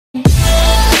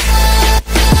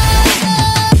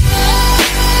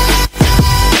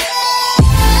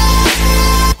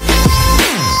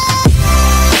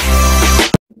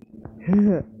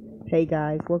Hey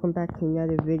guys, welcome back to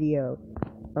another video.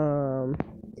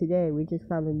 Today we just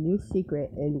found a new secret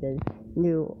in the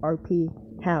new RP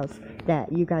house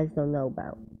that you guys don't know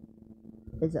about.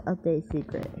 It's an update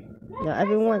secret. Now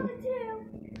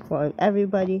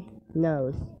everybody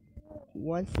knows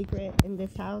one secret in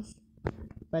this house,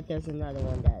 but there's another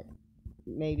one that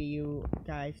maybe you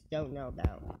guys don't know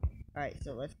about. Alright,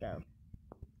 so let's go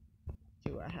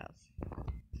to our house.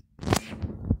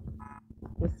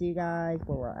 We'll see you guys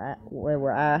where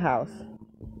we're at a house.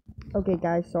 Okay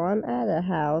guys, so I'm at a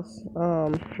house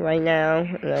right now,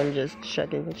 and I'm just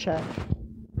checking the chat.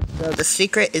 So the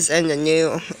secret is in the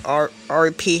new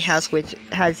RP house, which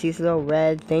has these little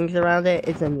red things around it.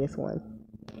 It's in this one.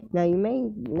 Now you may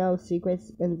know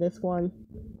secrets in this one.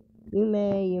 You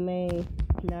may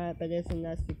not, but there's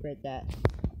another secret that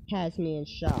has me in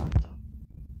shock.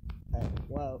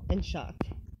 In shock.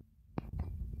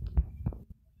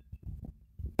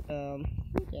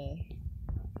 Yeah.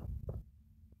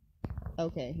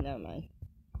 Okay, never mind.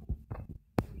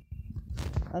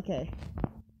 Okay.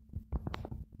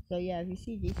 So yeah, if you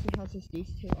see these two houses, these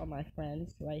two are my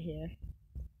friends right here.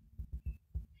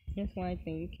 That's what I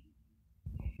think.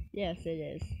 Yes, it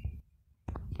is.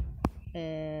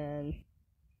 And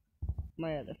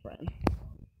my other friend,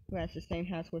 who has the same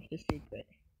house with the secret.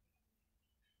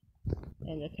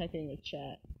 And they're typing in the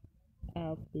chat.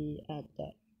 I'll be at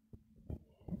the...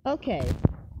 Okay.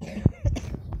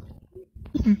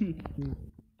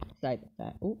 Sorry about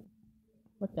that. Ooh.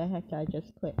 What the heck did I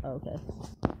just click? Oh, okay.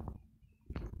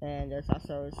 And there's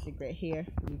also a secret here.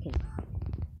 You can...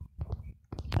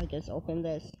 I just open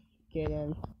this. Get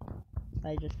in.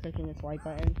 I just click in this white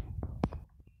button.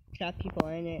 Trap people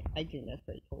in it. I think that's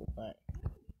pretty cool, but...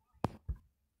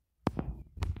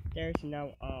 There's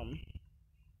no,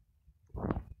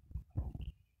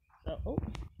 So, oh.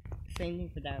 Same thing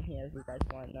for down here if you guys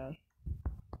want to know.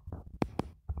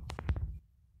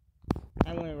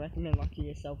 I wouldn't recommend locking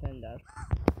yourself in though.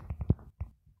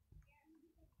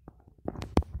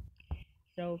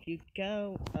 So if you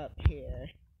go up here,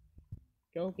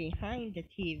 go behind the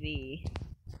TV.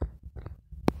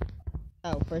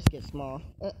 Oh, first get small.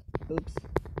 Oops.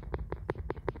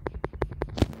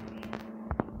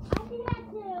 I did that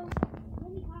too.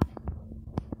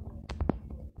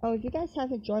 Oh, you guys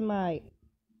haven't joined my...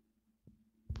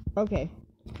 Okay.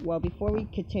 Well, before we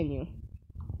continue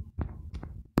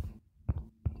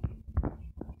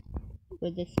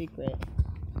with the secret,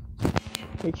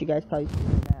 which you guys probably see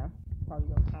now, probably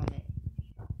go comment.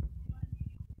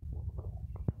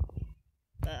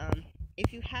 But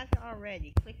if you haven't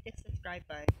already, click the subscribe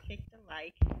button, click the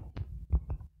like,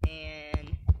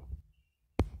 and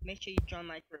make sure you join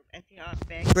my group.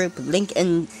 FTR group link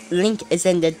is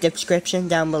in the description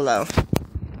down below.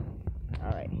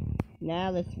 All right,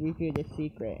 now let's review the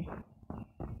secret.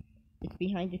 It's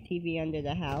behind the TV under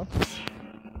the house.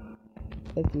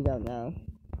 If you don't know,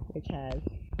 which has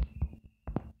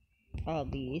all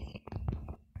these,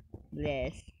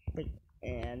 this,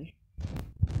 and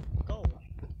gold.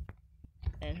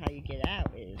 And how you get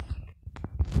out is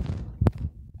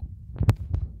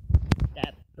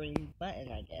that green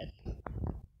button, I guess.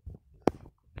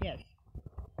 Yes.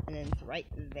 And then it's right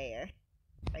there.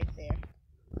 Right there.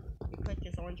 You click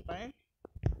this orange button.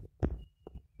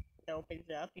 It opens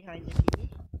it up behind the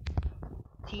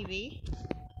TV.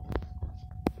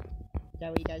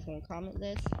 That way you guys want to comment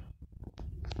this.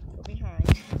 Go behind.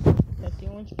 Press the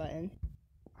orange button.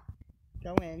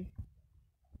 Go in.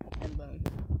 And boom.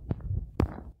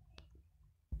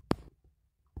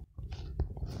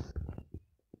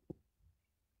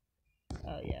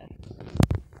 Oh yeah.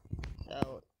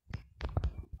 So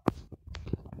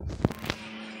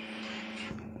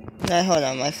now hold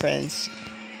on, my friends.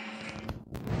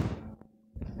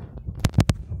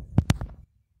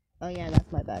 Oh yeah,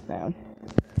 that's my background.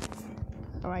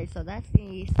 Alright, so that's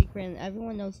the secret, and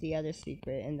everyone knows the other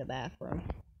secret in the bathroom.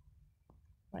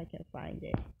 If I can find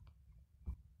it.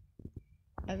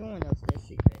 Everyone knows this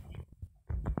secret.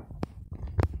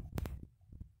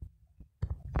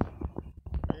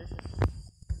 But this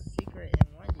is secret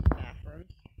in one of these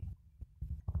bathrooms.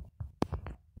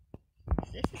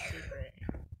 Is this a secret?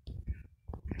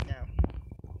 No.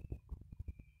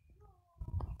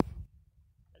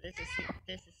 But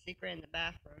this is secret in the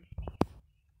bathroom.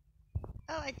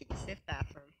 Oh, I think it's this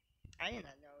bathroom. I did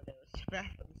not know there was two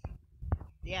bathrooms.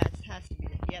 Yeah, it has to be.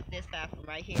 Yep, this bathroom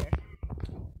right here.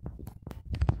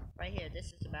 Right here, this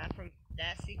is the bathroom.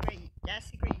 That secret you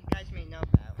guys may know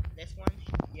about. This one,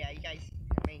 yeah, you guys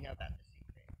may know about the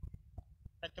secret.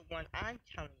 But the one I'm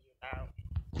telling you about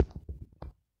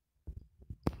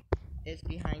is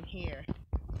behind here.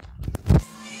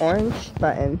 Orange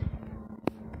button.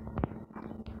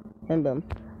 And boom.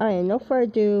 Alright, no further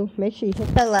ado, make sure you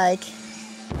hit that like,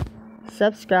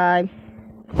 subscribe,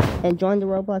 and join the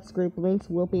Roblox group. Links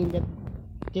will be in the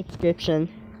description.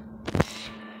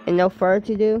 And no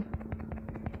further ado,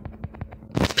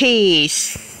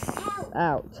 peace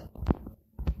out.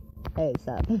 Hey,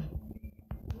 stop. Wait,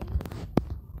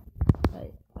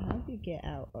 how do you get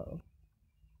out? Oh.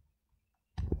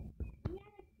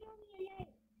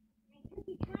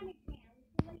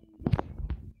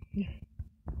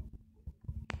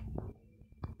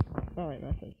 Alright,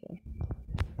 my first one.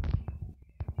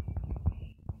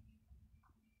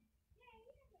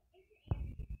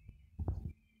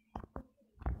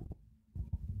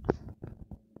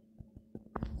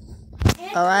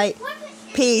 Alright,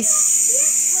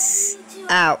 peace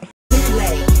out.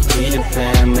 Peter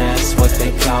Pan, that's what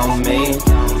they call me.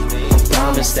 I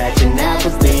promise that you'll never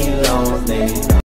be lonely.